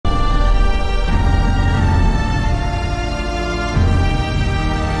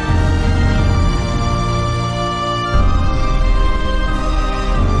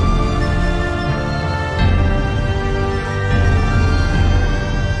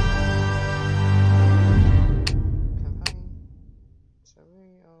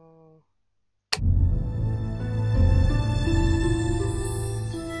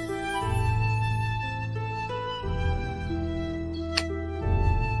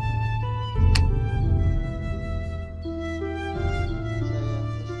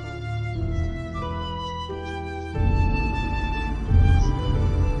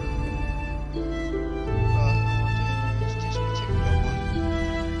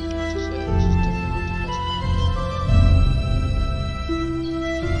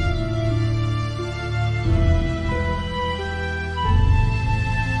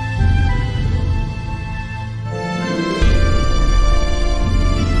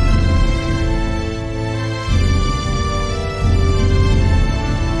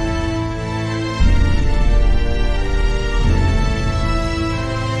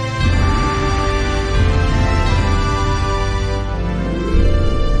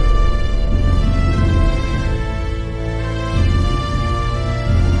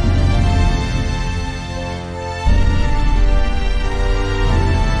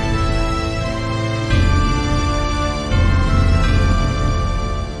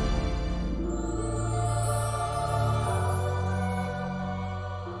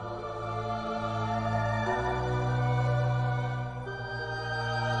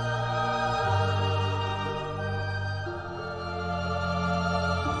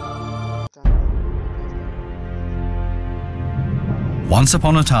Once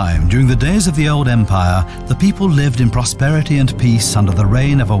upon a time, during the days of the old empire, the people lived in prosperity and peace under the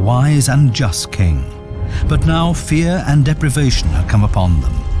reign of a wise and just king. But now fear and deprivation had come upon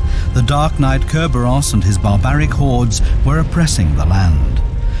them. The dark knight Kerberos and his barbaric hordes were oppressing the land.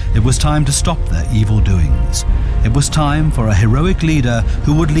 It was time to stop their evil doings. It was time for a heroic leader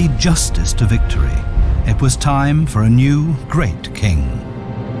who would lead justice to victory. It was time for a new, great king.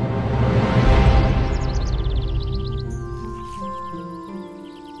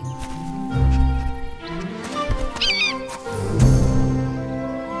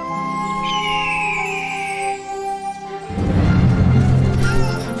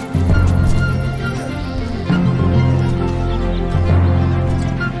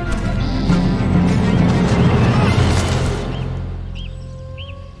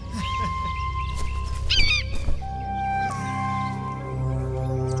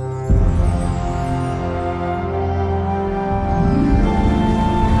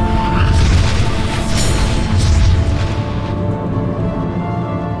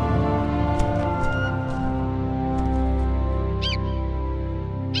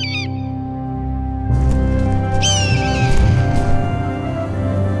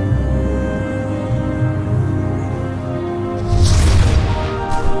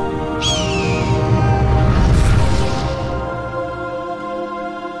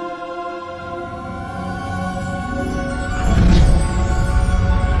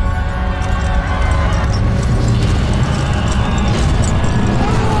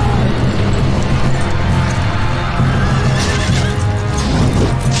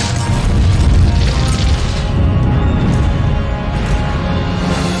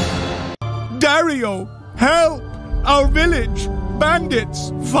 Dario, help! Our village!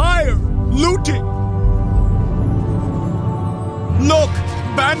 Bandits! Fire! Looting! Look!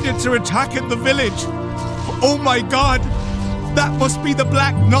 Bandits are attacking the village! Oh my god! That must be the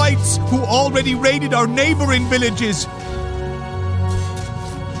Black Knights who already raided our neighboring villages!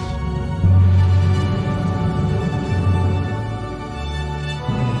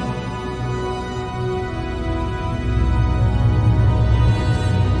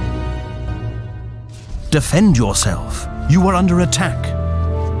 Defend yourself. You are under attack.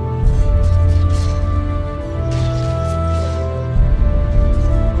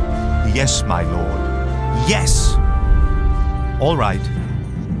 Yes, my lord. Yes! All right.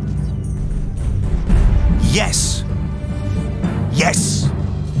 Yes! Yes!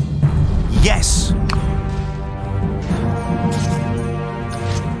 Yes!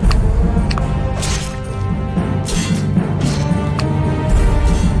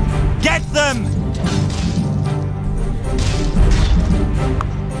 Get them!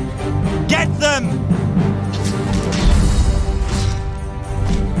 Get them!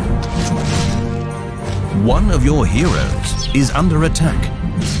 One of your heroes is under attack.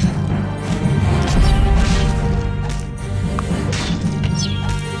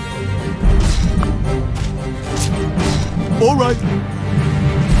 All right.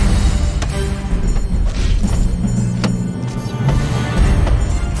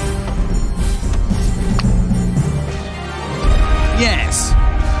 Yes.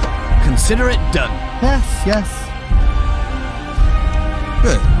 Consider it done. Yes, yes.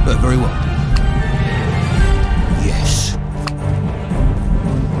 Good. Very well. Yes.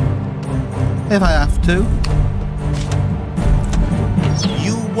 If I have to.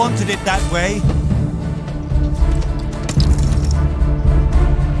 You wanted it that way?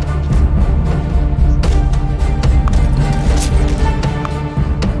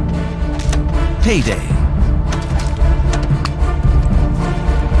 Payday.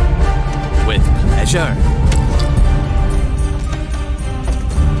 With pleasure.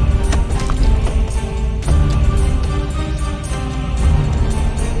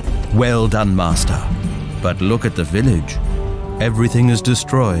 Well done, Master. But look at the village. Everything is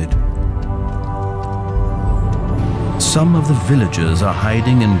destroyed. Some of the villagers are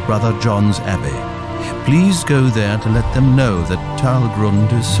hiding in Brother John's abbey. Please go there to let them know that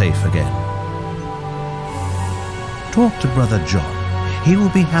Talgrund is safe again. Talk to Brother John. He will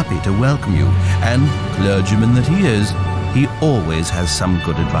be happy to welcome you, and, clergyman that he is, he always has some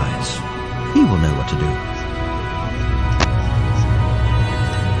good advice. He will know what to do.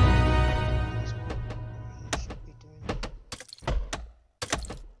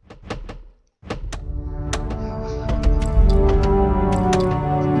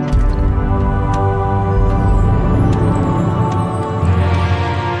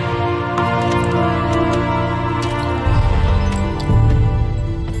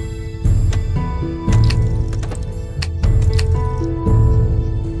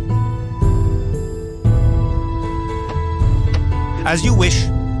 As you wish.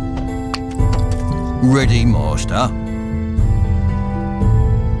 Ready, master.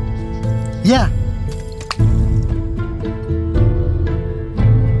 Yeah.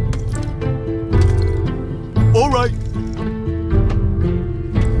 All right.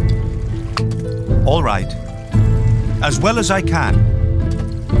 All right. As well as I can.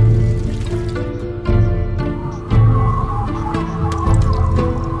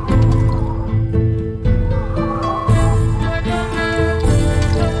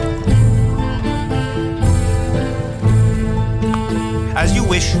 As you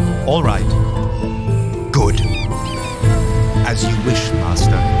wish. All right. Good. As you wish,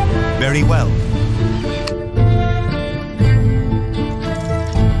 master. Very well.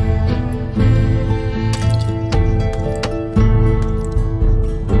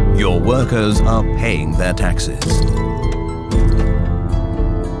 Your workers are paying their taxes.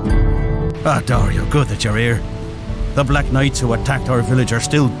 Ah, Dario, good that you're here. The Black Knights who attacked our village are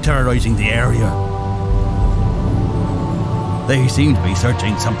still terrorizing the area. They seem to be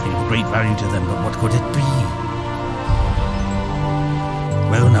searching something of great value to them, but what could it be?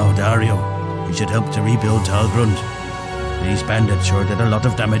 Well now, Dario, we should help to rebuild Talgrund. These bandits sure did a lot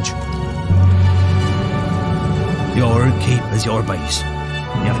of damage. Your keep is your base.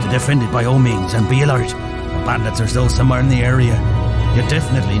 You have to defend it by all means and be alert. The bandits are still somewhere in the area. You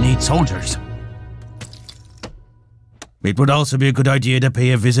definitely need soldiers. It would also be a good idea to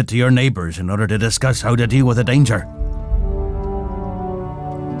pay a visit to your neighbours in order to discuss how to deal with the danger.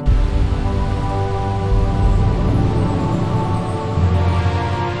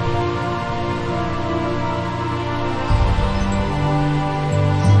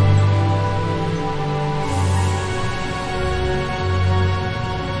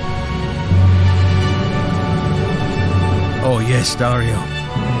 Oh yes, Dario.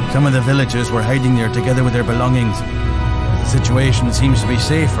 Some of the villagers were hiding there together with their belongings. The situation seems to be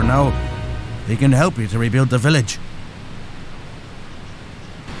safe for now. They can help you to rebuild the village.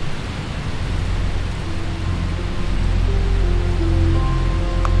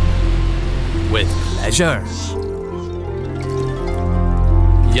 With pleasure.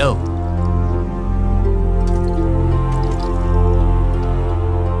 Yo.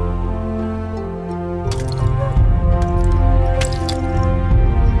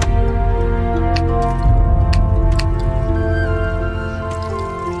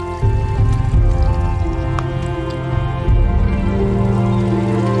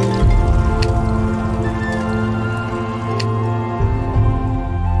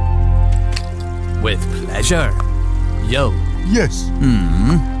 With pleasure. Yo. Yes.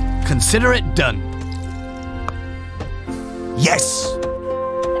 Consider it done. Yes.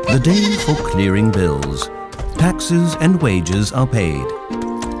 The day for clearing bills. Taxes and wages are paid.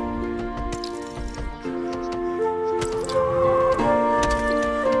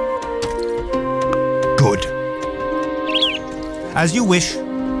 Good. As you wish.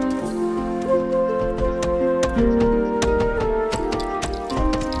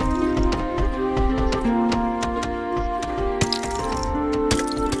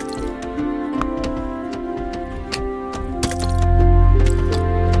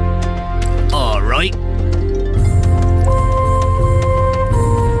 All right.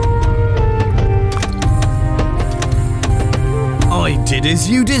 I did as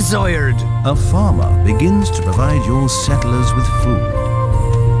you desired. A farmer begins to provide your settlers with food.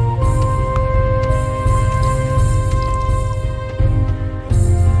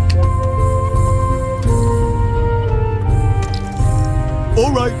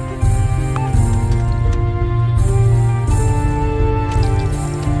 All right.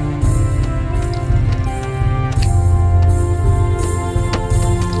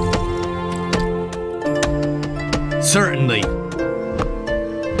 Certainly.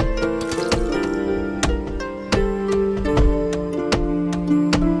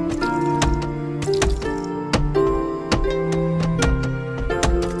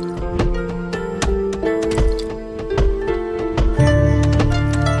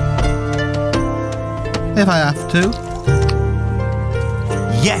 If I have to.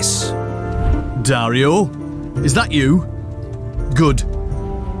 Yes. Dario, is that you? Good.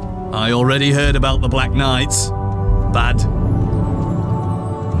 I already heard about the Black Knights. Bad.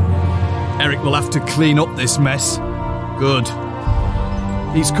 Eric will have to clean up this mess. Good.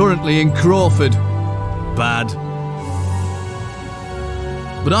 He's currently in Crawford. Bad.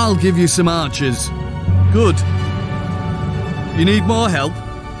 But I'll give you some archers. Good. You need more help?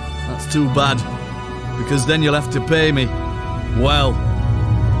 That's too bad. Because then you'll have to pay me. Well.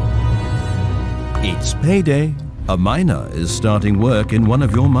 It's payday. A miner is starting work in one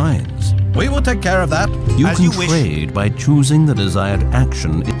of your mines. We will take care of that. You As can you wish. trade by choosing the desired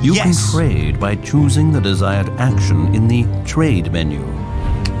action. You can Yes. trade by choosing the desired action in the trade menu.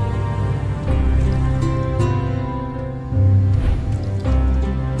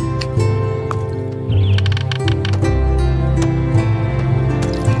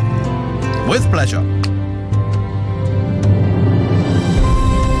 With pleasure.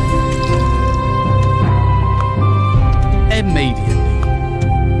 Immediately.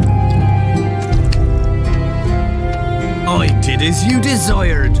 I did as you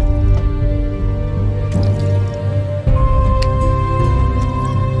desired.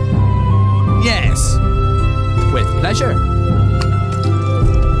 Yes. With pleasure.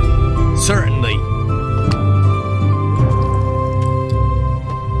 Certainly.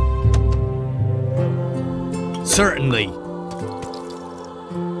 Certainly.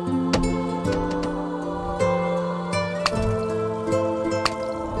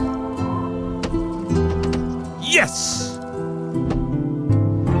 Yes!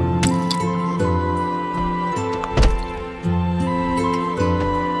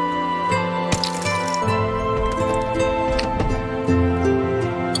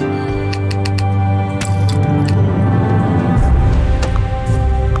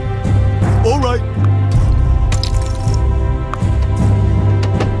 All right.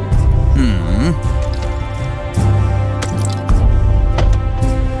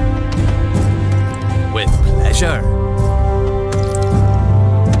 With pleasure.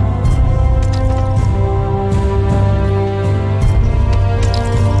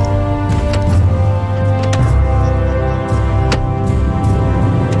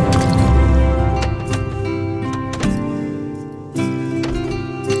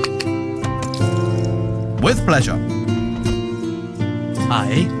 With pleasure.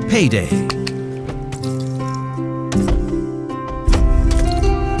 Aye. Payday.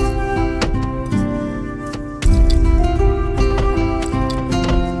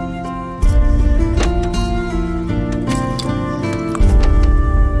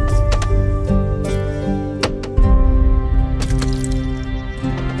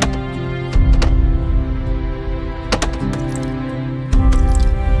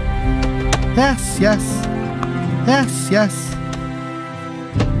 Yes, yes. Yes, yes.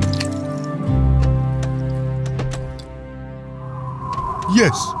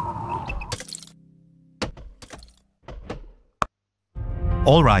 Yes.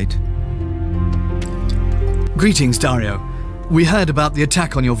 All right. Greetings, Dario. We heard about the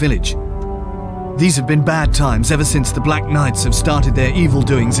attack on your village. These have been bad times ever since the Black Knights have started their evil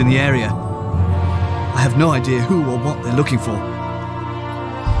doings in the area. I have no idea who or what they're looking for.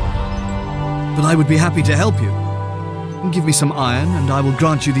 But I would be happy to help you. Give me some iron and I will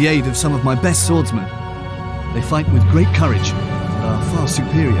grant you the aid of some of my best swordsmen. They fight with great courage and are far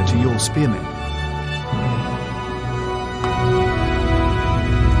superior to your spearmen.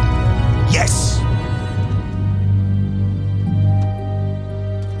 Yes.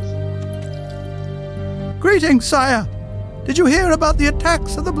 Greetings, sire. Did you hear about the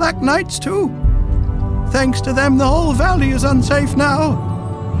attacks of the Black Knights too? Thanks to them, the whole valley is unsafe now.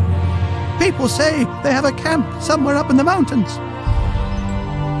 People say they have a camp somewhere up in the mountains.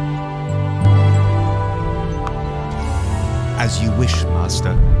 As you wish,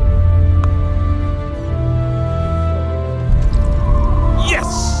 master.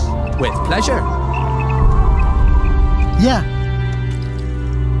 Yes! With pleasure. Yeah.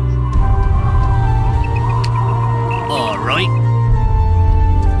 All right.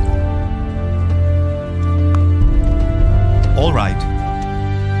 All right.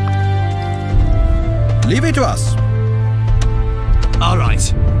 Leave it to us. All right.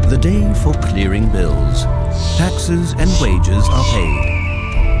 The day for clearing bills. Taxes and wages are paid.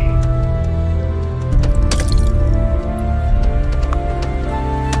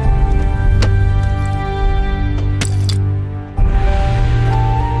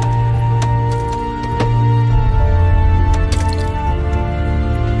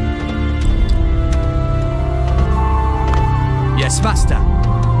 Yes, master.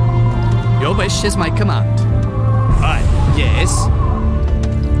 Your wish is my command. Aye. Yes.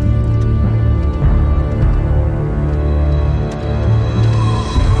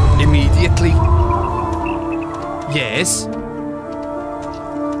 Immediately. Yes.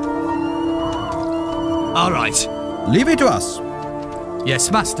 All right. Leave it to us.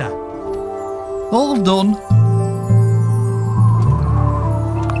 Yes, master. All done.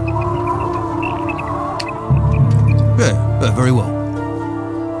 Very well.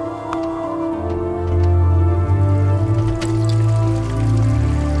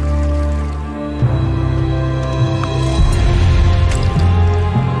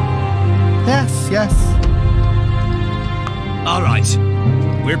 yes. All right.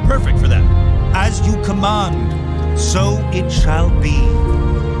 We're perfect for that. As you command, so it shall be.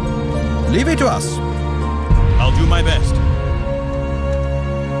 Leave it to us. I'll do my best.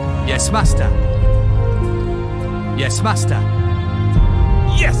 Yes, master. Yes, master.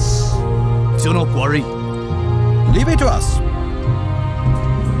 Yes! Do not worry. Leave it to us.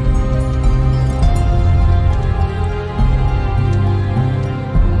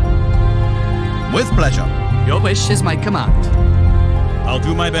 With pleasure. Your wish is my command. I'll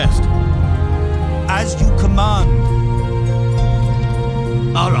do my best. As you command.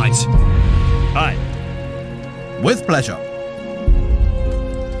 All right. Aye. With pleasure.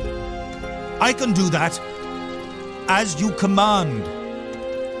 I can do that. As you command.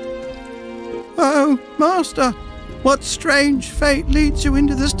 Oh, Master, what strange fate leads you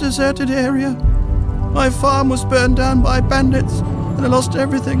into this deserted area? My farm was burned down by bandits, and I lost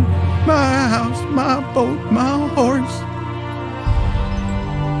everything. My house, my boat, my horse.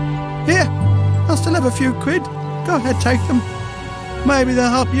 Here, I still have a few quid. Go ahead, take them. Maybe they'll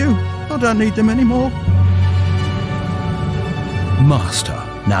help you. I don't need them anymore. Master,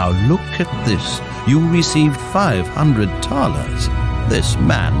 now look at this. You received 500 thalers. This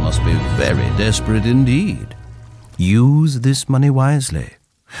man must be very desperate indeed. Use this money wisely.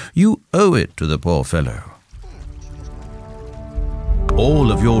 You owe it to the poor fellow.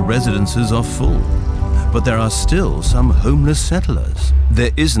 All of your residences are full, but there are still some homeless settlers.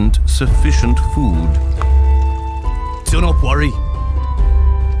 There isn't sufficient food. Do not worry.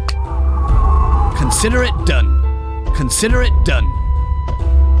 Consider it done. Consider it done.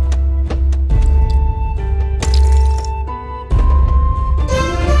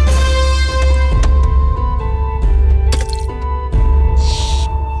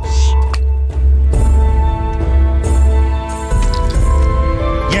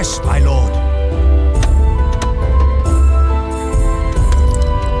 Yes, my lord.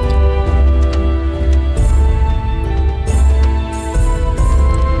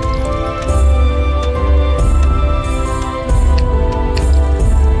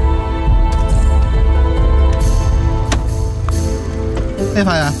 If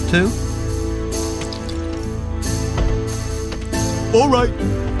I have to. All right.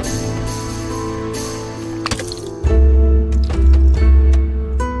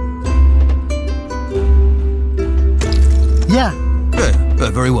 Yeah.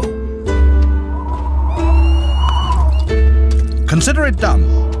 Very well. Consider it done.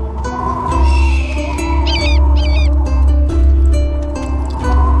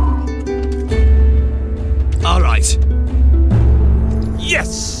 All right.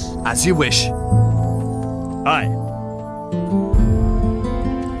 Yes! As you wish. Aye.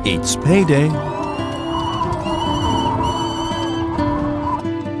 It's payday.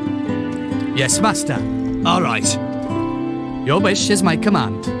 Yes, master. All right. Your wish is my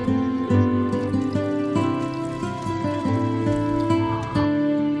command.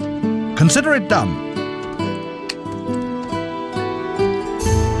 Consider it done.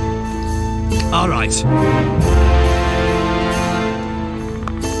 All right.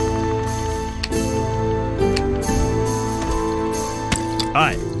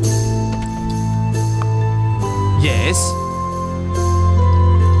 Aye. Yes.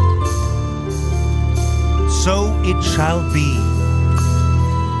 So it shall be.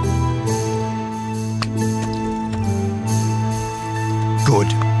 Good.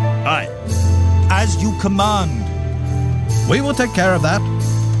 Aye. As you command. We will take care of that.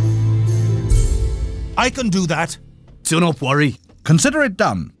 I can do that. Do not worry. Consider it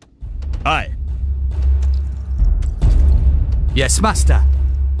done. Aye. Yes, master.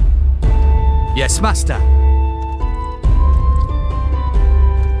 Yes, master.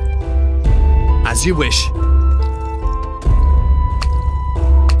 As you wish.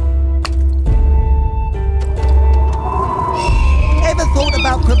 Ever thought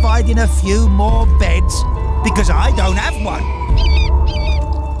about providing a few more beds? Because I don't have one.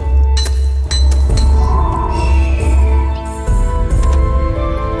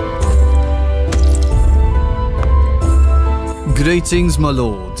 Greetings, my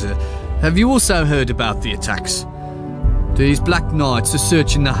lord. Have you also heard about the attacks? These Black Knights are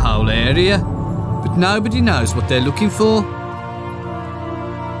searching the whole area, but nobody knows what they're looking for.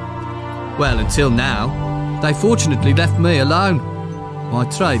 Well, until now, they fortunately left me alone. My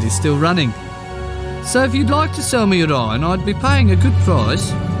trade is still running. So if you'd like to sell me your iron, I'd be paying a good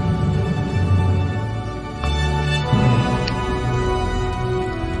price.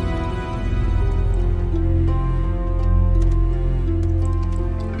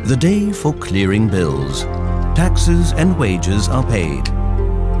 The day for clearing bills. Taxes and wages are paid.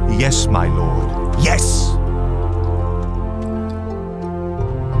 Yes, my lord. Yes!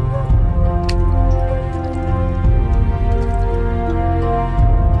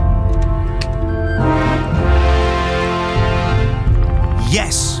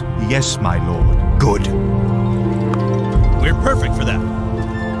 Yes! Yes, my lord. Good. We're perfect for that.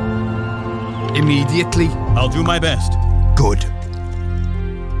 Immediately. I'll do my best. Good.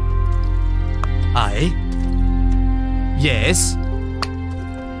 Aye. Yes.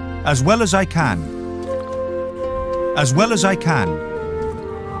 As well as I can. As well as I can.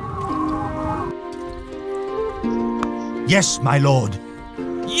 Yes, my lord.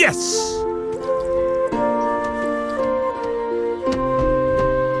 Yes!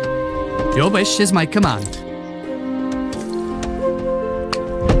 Your wish is my command.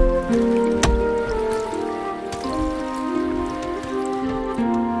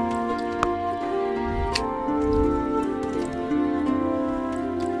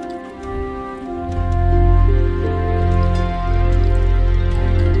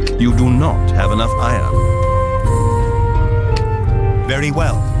 You do not have enough iron. Very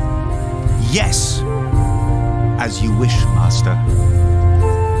well. Yes! As you wish, master.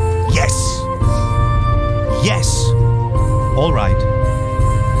 Yes! Yes! All right.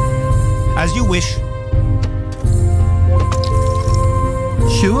 As you wish.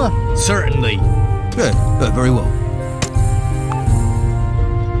 Sure. Certainly. Very well.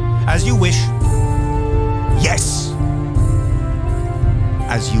 As you wish. Yes!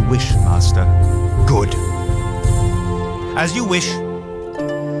 As you wish, master. Good. As you wish.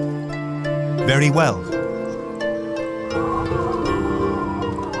 Very well.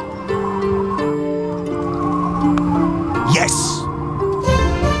 Yes!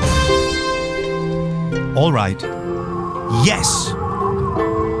 All right. Yes!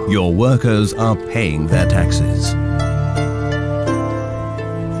 Your workers are paying their taxes.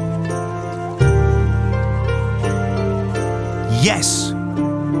 Yes!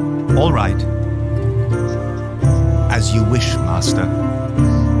 All right. As you wish, master.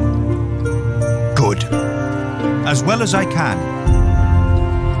 Good. As well as I can.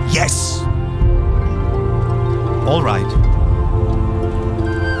 Yes! All right.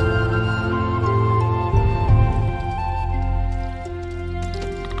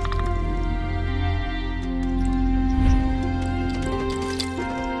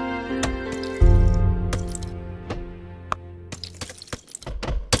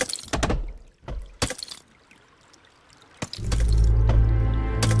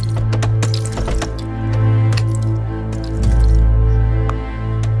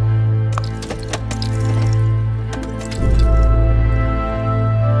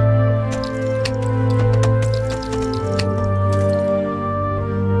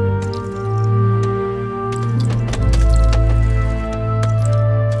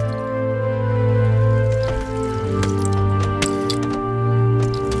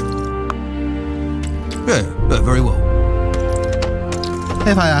 Very well.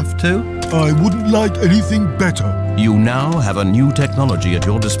 If I have to. I wouldn't like anything better. You now have a new technology at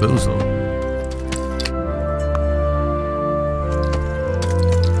your disposal.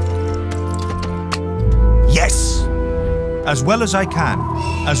 Yes! As well as I can.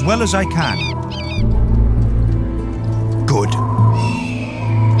 As well as I can. Good.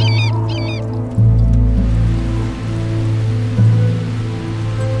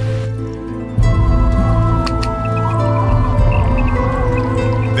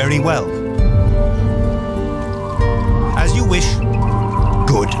 Very well. As you wish.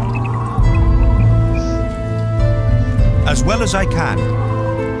 Good. As well as I can.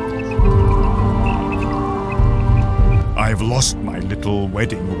 I've lost my little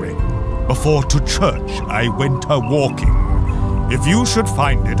wedding ring. Before to church I went a-walking. If you should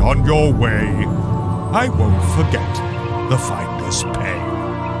find it on your way, I won't forget the finder's pay.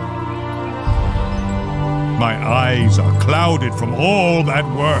 My eyes are clouded from all that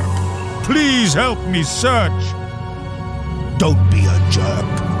work. Please help me search. Don't be a jerk.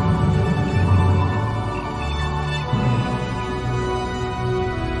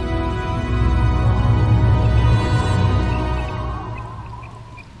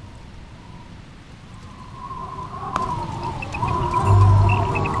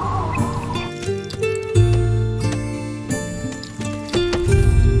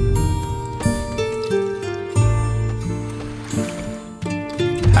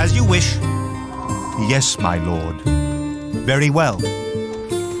 As you wish. Yes, my lord. Very well.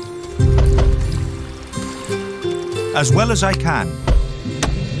 As well as I can.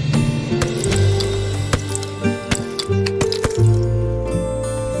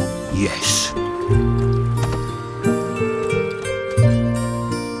 Yes.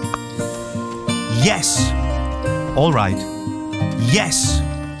 Yes. All right. Yes.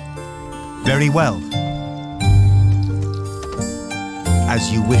 Very well.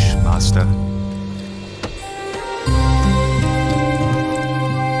 As you wish, Master.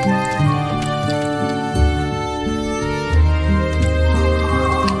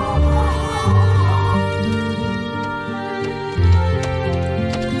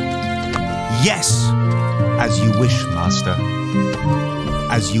 Yes. As you wish, Master.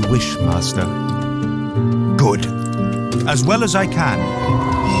 As you wish, Master. Good. As well as I can.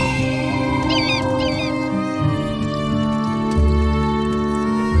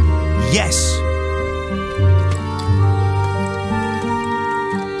 Yes.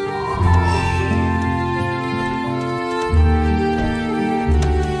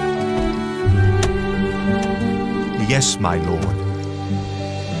 Yes, my lord.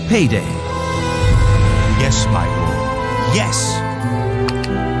 Payday. Yes, my lord. Yes.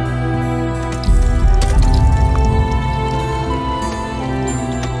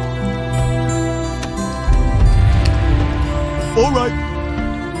 All right.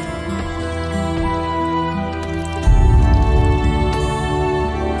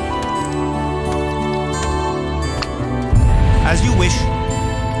 As you wish.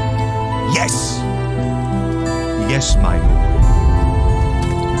 Yes. Yes, my lord.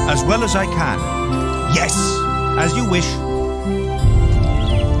 As well as I can. Yes. As you wish.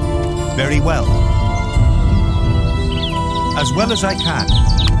 Very well. As well as I can.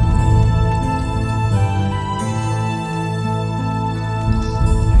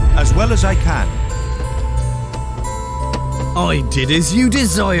 As well as I can. I did as you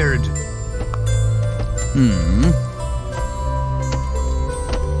desired.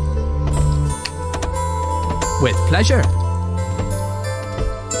 With pleasure.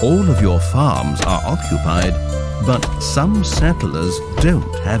 All of your farms are occupied, but some settlers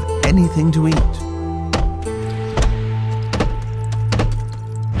don't have anything to eat.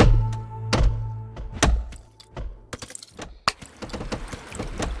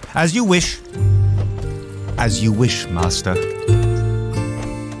 As you wish. As you wish, Master.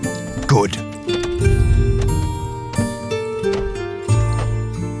 Good.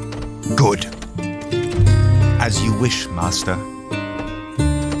 Good. As you wish, Master.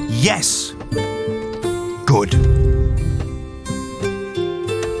 Yes. Good.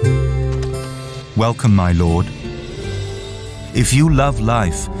 Welcome, my lord. If you love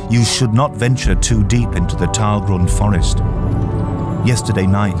life, you should not venture too deep into the Talgrund forest. Yesterday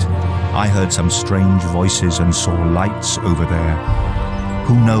night, I heard some strange voices and saw lights over there.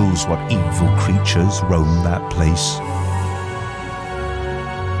 Who knows what evil creatures roam that place?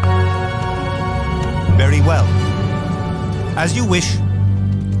 Very well. As you wish.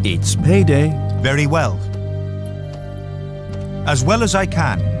 It's payday. Very well. As well as I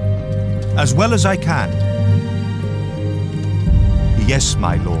can. As well as I can. Yes,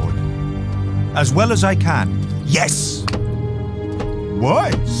 my lord. As well as I can. Yes.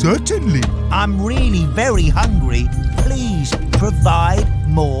 Why, certainly. I'm really very hungry. Please provide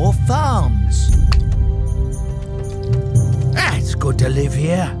more farms. It's good to live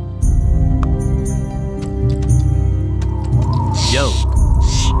here. Yo,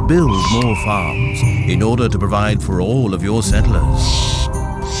 build more farms in order to provide for all of your settlers.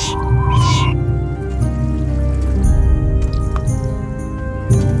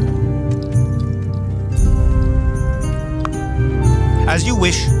 As you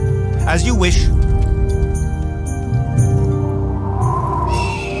wish. As you wish.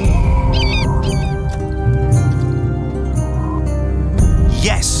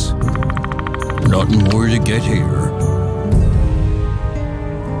 Yes. Nothing more to get here.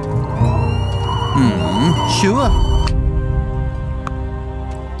 Sure.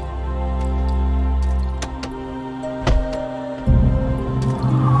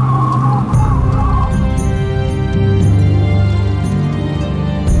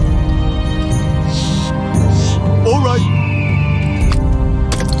 All right.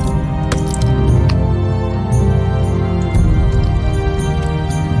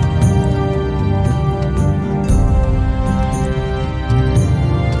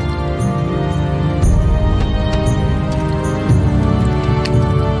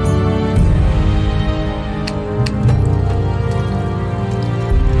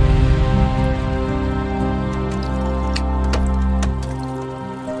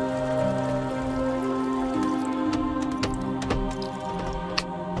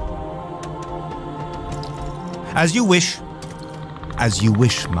 As you wish. As you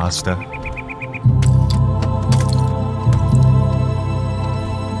wish, Master.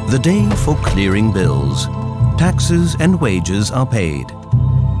 The day for clearing bills. Taxes and wages are paid.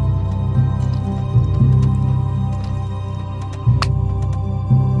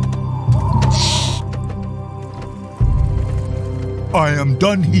 I am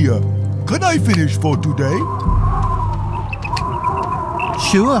done here. Can I finish for today?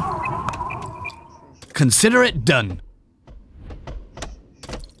 Sure. Consider it done.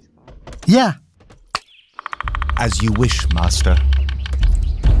 Yeah. As you wish, Master.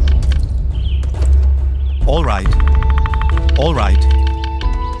 All right. All right.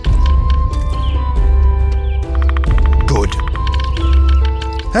 Good.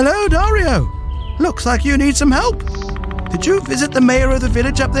 Hello, Dario. Looks like you need some help. Did you visit the mayor of the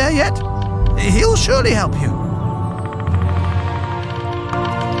village up there yet? He'll surely help you.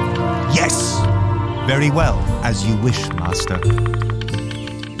 Yes. Very well, as you wish, Master.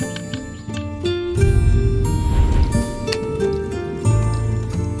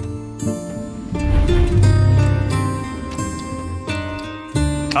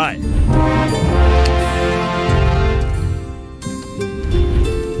 Hi.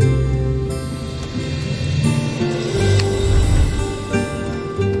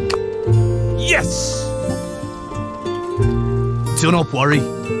 Yes! Do not worry.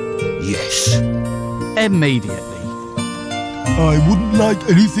 Yes. Immediately. I wouldn't like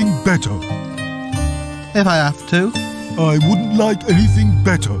anything better. If I have to. I wouldn't like anything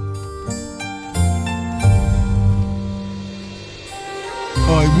better.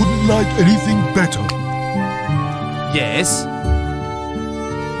 I wouldn't like anything better. Yes.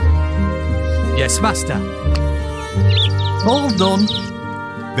 Yes, Master. All done.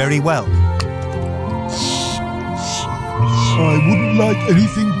 Very well. I wouldn't like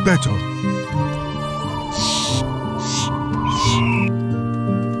anything better.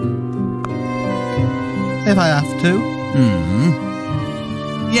 If I have to.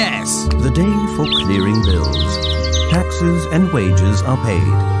 Yes. The day for clearing bills. Taxes and wages are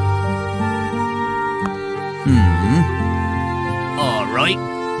paid. All right.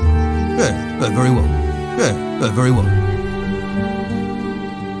 Very well. Very well.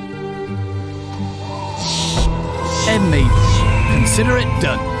 Immediately. Consider it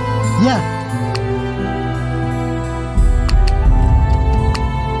done. Yeah.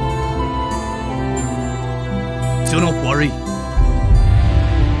 Do not worry.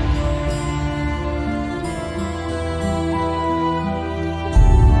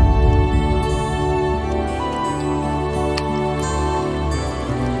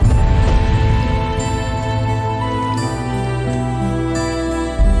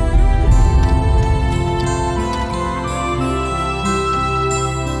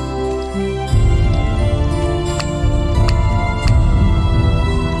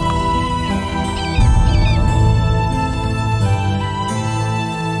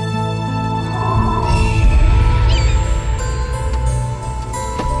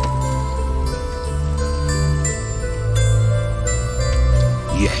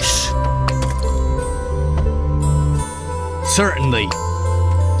 Yes. Certainly.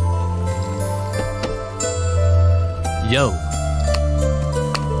 Yo.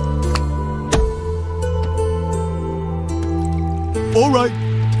 All right.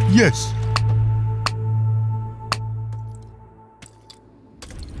 Yes.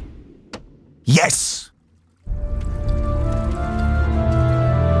 Yes.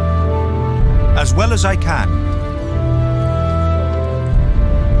 As well as I can.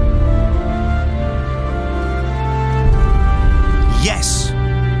 Yes.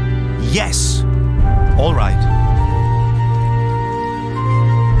 Yes. All right.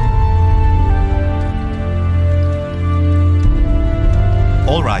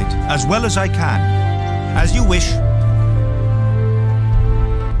 All right. As well as I can. As you wish.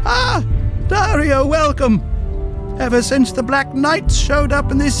 Ah! Dario, welcome! Ever since the Black Knights showed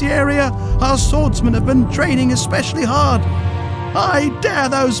up in this area, our swordsmen have been training especially hard. I dare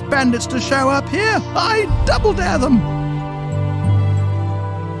those bandits to show up here! I double dare them!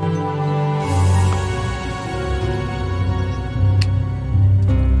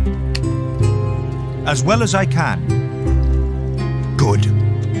 As well as I can. Good.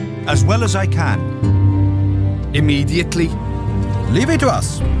 As well as I can. Immediately. Leave it to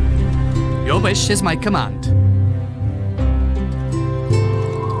us. Your wish is my command.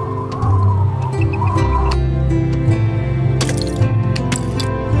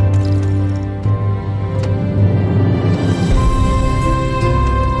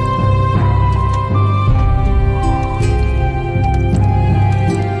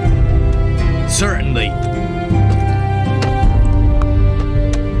 Certainly.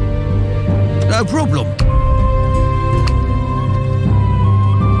 No problem.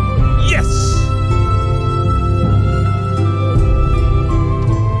 Yes.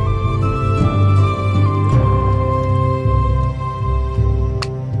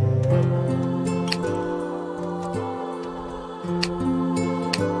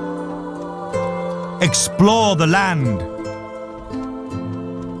 Explore the land.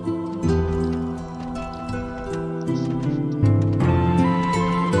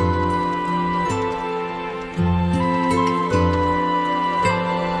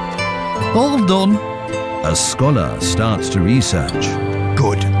 All done. A scholar starts to research.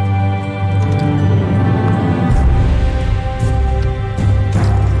 Good.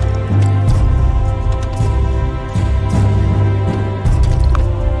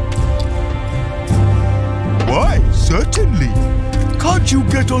 Why, certainly. Can't you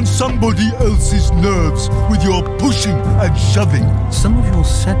get on somebody else's nerves with your pushing and shoving? Some of your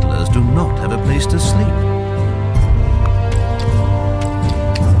settlers do not have a place to sleep.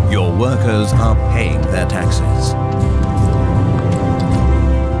 Your workers are paying their taxes.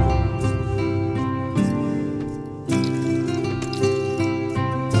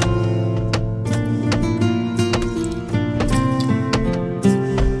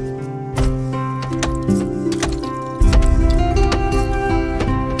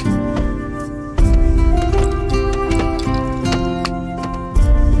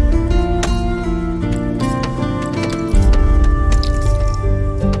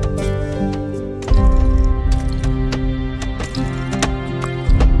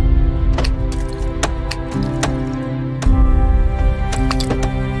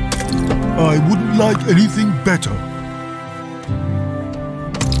 I wouldn't like anything better.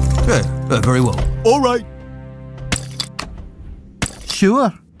 Very well. All right.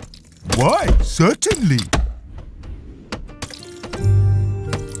 Sure. Why, certainly.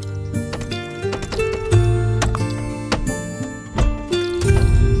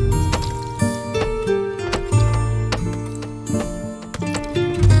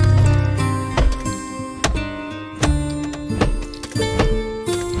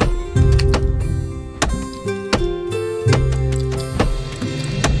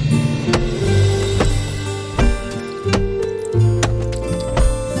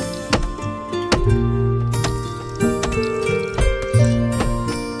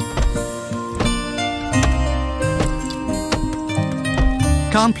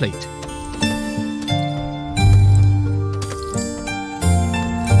 Complete.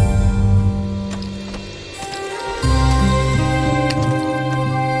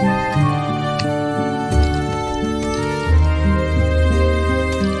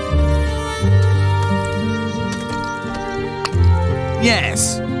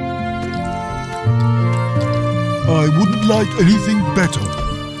 Yes. I wouldn't like anything better.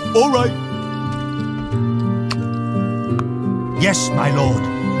 All right. Yes, my lord.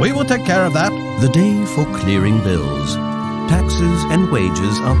 We will take care of that. The day for clearing bills. Taxes and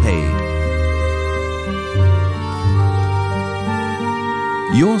wages are paid.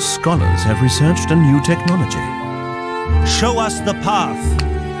 Your scholars have researched a new technology. Show us the path.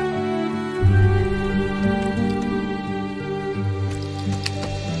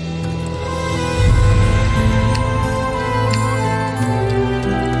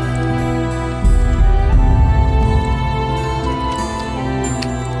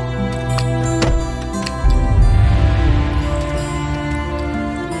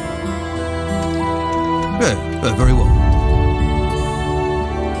 Very well.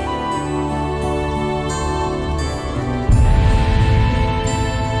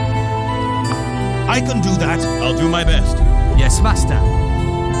 I can do that. I'll do my best. Yes, master.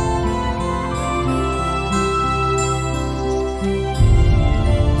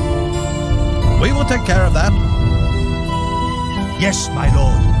 We will take care of that. Yes, my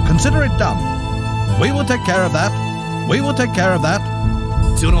lord. Consider it done. We will take care of that. We will take care of that.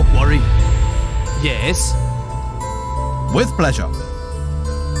 Do not worry. Yes. With pleasure.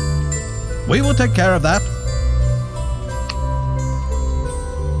 We will take care of that.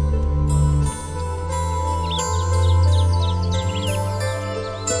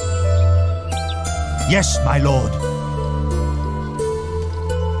 Yes, my lord.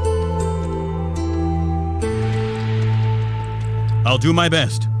 I'll do my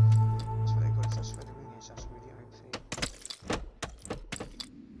best.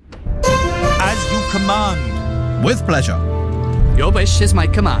 As you command. With pleasure. Your wish is my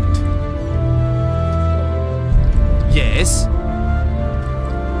command. Yes.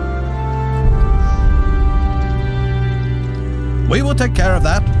 We will take care of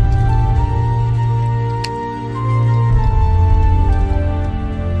that.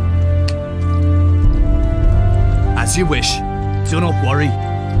 As you wish. Do not worry.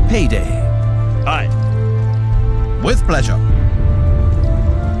 Payday. Aye. With pleasure.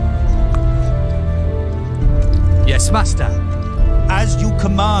 Yes, master. As you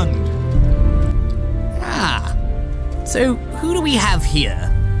command. Ah. So, who do we have here?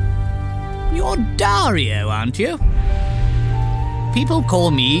 You're Dario, aren't you? People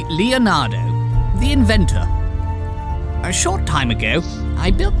call me Leonardo, the inventor. A short time ago,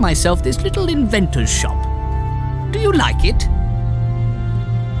 I built myself this little inventor's shop. Do you like it?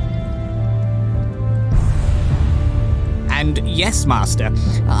 And yes, Master,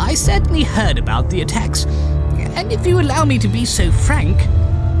 I certainly heard about the attacks. And if you allow me to be so frank,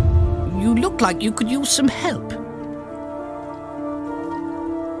 you look like you could use some help.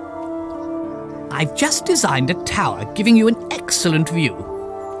 I've just designed a tower giving you an excellent view.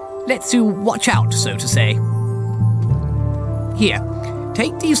 Lets you watch out, so to say. Here,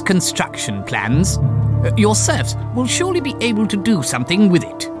 take these construction plans. Your serfs will surely be able to do something with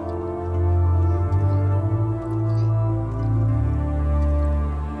it.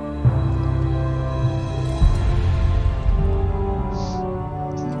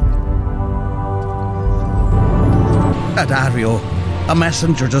 Dario, a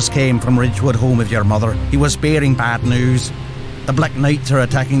messenger just came from Ridgewood, home of your mother. He was bearing bad news. The Black Knights are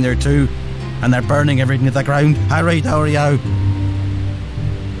attacking there too, and they're burning everything to the ground. Hurry, Dario.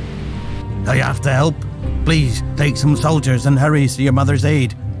 Now you have to help. Please, take some soldiers and hurry to your mother's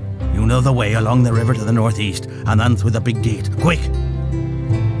aid. You know the way along the river to the northeast, and then through the big gate. Quick!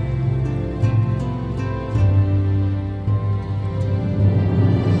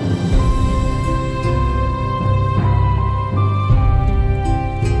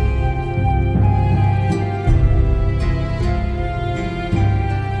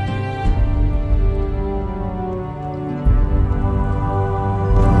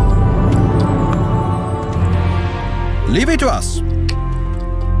 Leave it to us.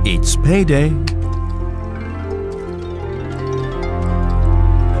 It's payday.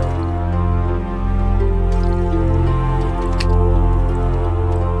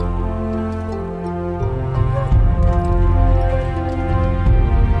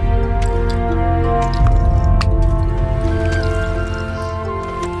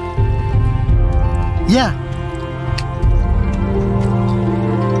 Yeah.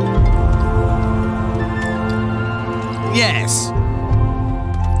 Yes.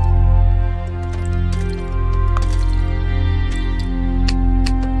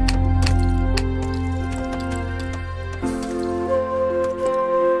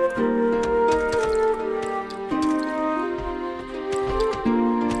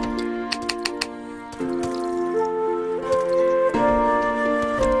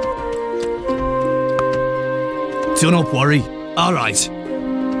 Do not worry. All right.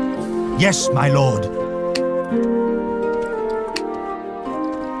 Yes, my lord.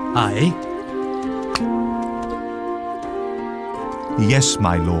 Aye. Yes,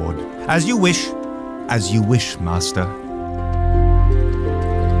 my lord. As you wish. As you wish, master.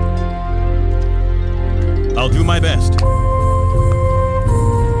 I'll do my best.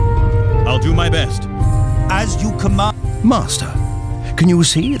 I'll do my best. As you command. Master, can you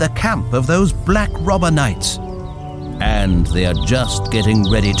see the camp of those Black Robber Knights? And they are just getting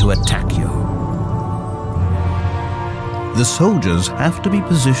ready to attack you. The soldiers have to be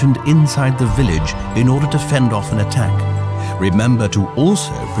positioned inside the village in order to fend off an attack. Remember to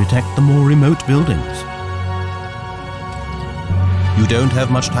also protect the more remote buildings. You don't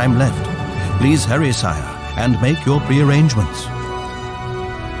have much time left. Please hurry, sire, and make your pre-arrangements.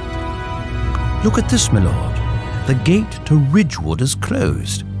 Look at this, my lord. The gate to Ridgewood is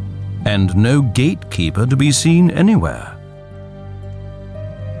closed, and no gatekeeper to be seen anywhere.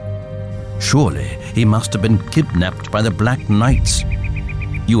 Surely he must have been kidnapped by the Black Knights.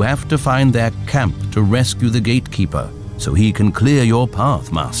 You have to find their camp to rescue the gatekeeper, so he can clear your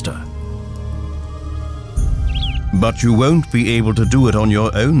path, master. But you won't be able to do it on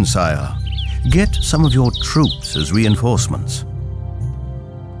your own, sire. Get some of your troops as reinforcements.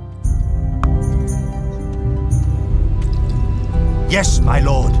 Yes, my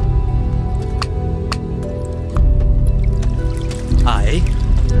lord. Aye.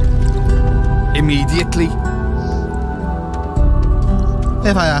 Immediately.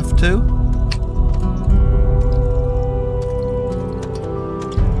 If I have to.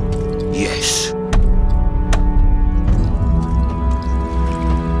 Yes.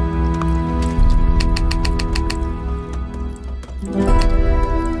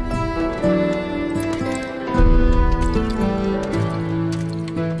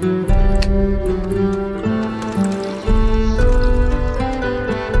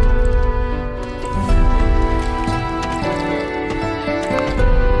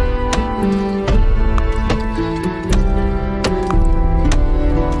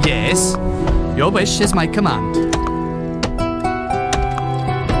 Your wish is my command.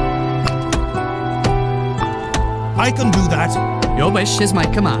 I can do that. Your wish is my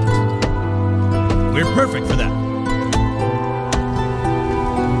command. We're perfect for that.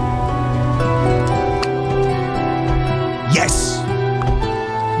 Yes!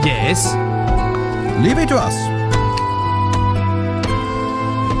 Yes? Leave it to us.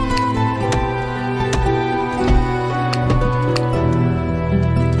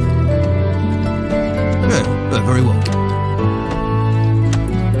 Very well.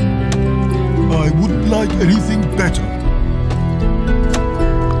 I wouldn't like anything better.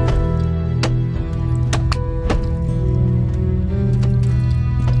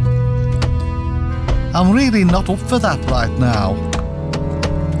 I'm really not up for that right now.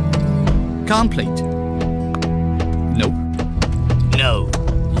 Complete. Nope. No.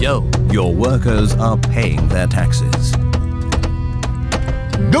 Yo. Your workers are paying their taxes.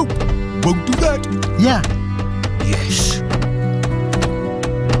 Nope, won't do that. Yeah. Yes.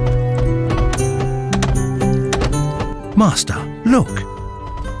 Master, look.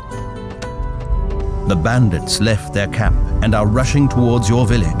 The bandits left their camp and are rushing towards your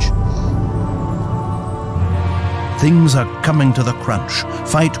village. Things are coming to the crunch.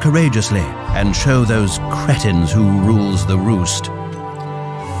 Fight courageously and show those cretins who rules the roost.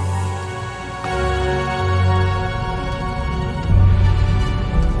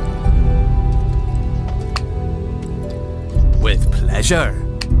 With pleasure.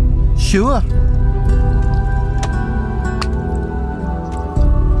 Sure.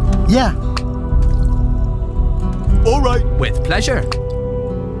 Yeah. All right. With pleasure.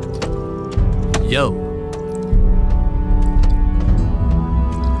 Yo.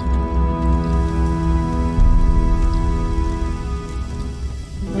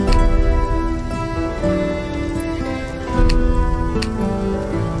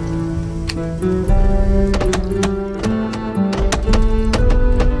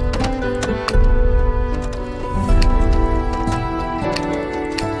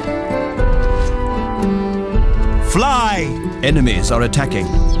 Fly! Enemies are attacking.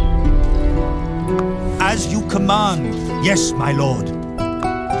 As you command. Yes, my lord.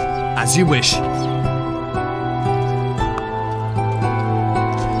 As you wish.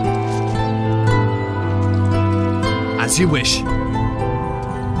 As you wish.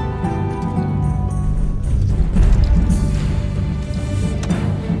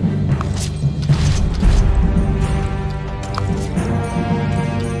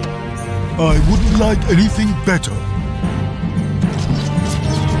 I wouldn't like anything better.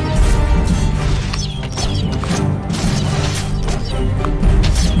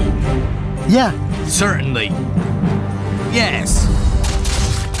 Yeah. Certainly. Yes.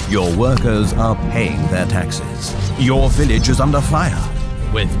 Your workers are paying their taxes. Your village is under fire.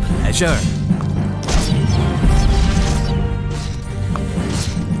 With pleasure.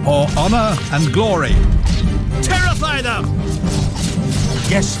 For honor and glory. Terrify them!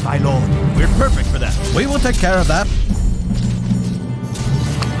 Yes, my lord. We're perfect for that. We will take care of that.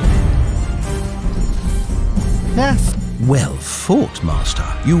 Yes. Well fought, Master.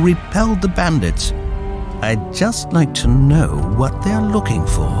 You repelled the bandits. I'd just like to know what they're looking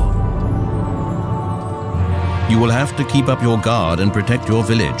for. You will have to keep up your guard and protect your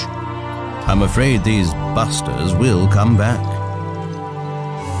village. I'm afraid these busters will come back.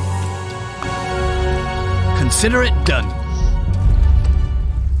 Consider it done.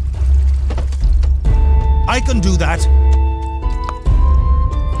 I can do that.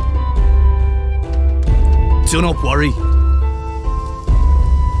 Do not worry.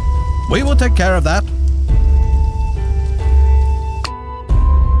 We will take care of that.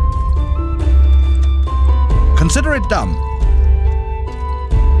 Consider it done.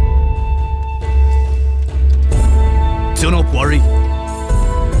 Do not worry.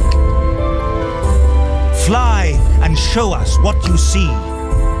 Fly and show us what you see.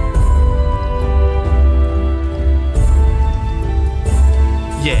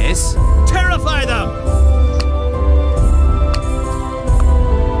 Yes. Terrify them!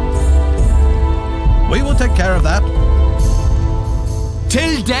 We will take care of that.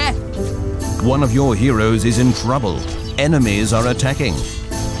 Till death. One of your heroes is in trouble. Enemies are attacking.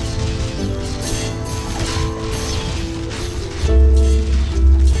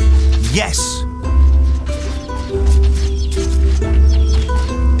 Yes.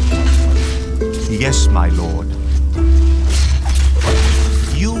 Yes, my lord.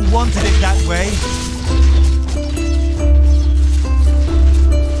 You wanted it that way?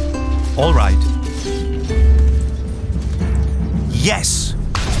 All right. Yes.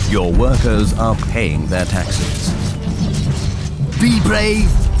 Your workers are paying their taxes. Be brave.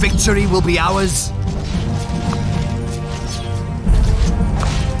 Victory will be ours.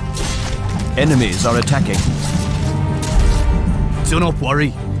 Enemies are attacking. Do not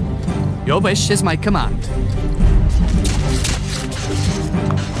worry. Your wish is my command.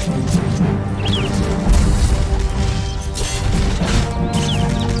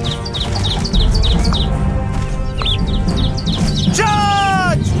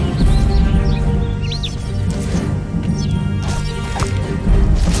 Charge!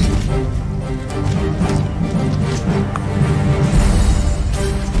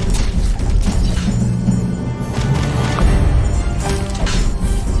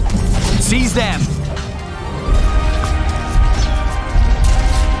 Seize them!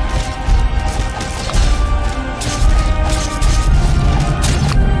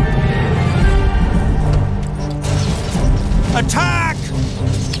 Attack!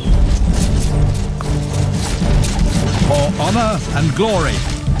 For honor and glory.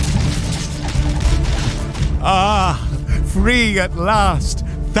 Ah, free at last.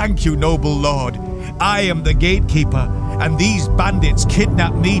 Thank you, noble lord. I am the gatekeeper, and these bandits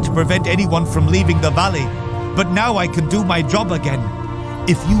kidnapped me to prevent anyone from leaving the valley. But now I can do my job again.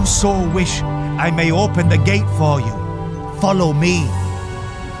 If you so wish, I may open the gate for you. Follow me.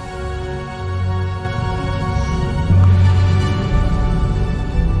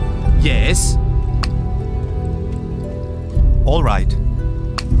 Yes? All right.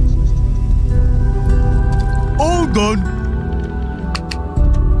 All done.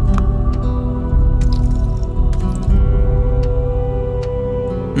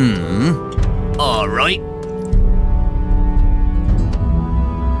 All right.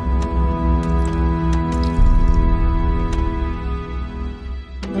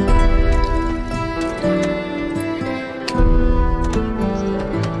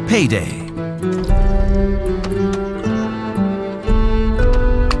 Payday.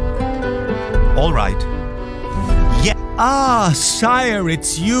 All right. Yeah. Ah, sire,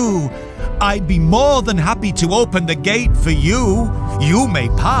 it's you. I'd be more than happy to open the gate for you. You may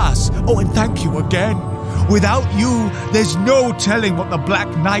pass. Oh, and thank you again. Without you, there's no telling what the Black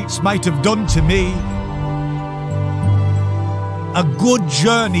Knights might have done to me. A good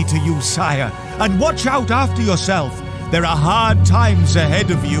journey to you, sire, and watch out after yourself. There are hard times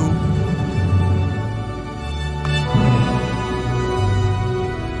ahead of you.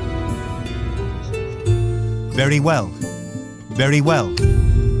 Very well. Very well.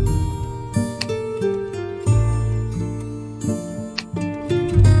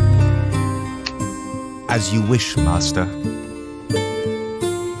 As you wish, master.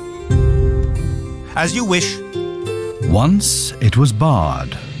 As you wish. Once it was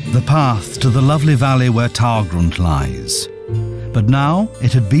barred, the path to the lovely valley where Targrunt lies. But now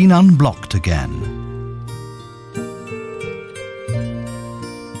it had been unblocked again.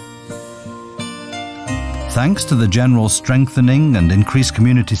 Thanks to the general strengthening and increased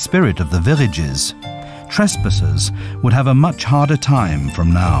community spirit of the villages, trespassers would have a much harder time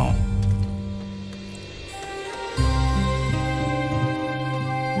from now.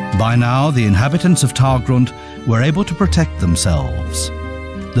 By now, the inhabitants of Targrunt were able to protect themselves.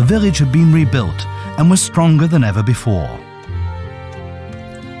 The village had been rebuilt and was stronger than ever before.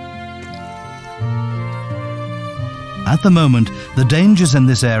 At the moment, the dangers in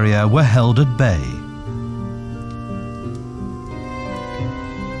this area were held at bay.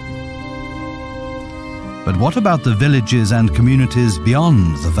 But what about the villages and communities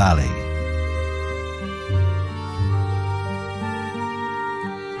beyond the valley?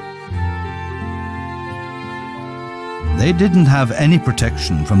 They didn't have any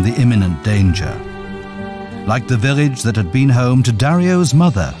protection from the imminent danger, like the village that had been home to Dario's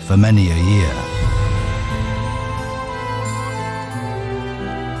mother for many a year.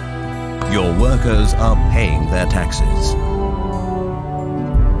 Your workers are paying their taxes.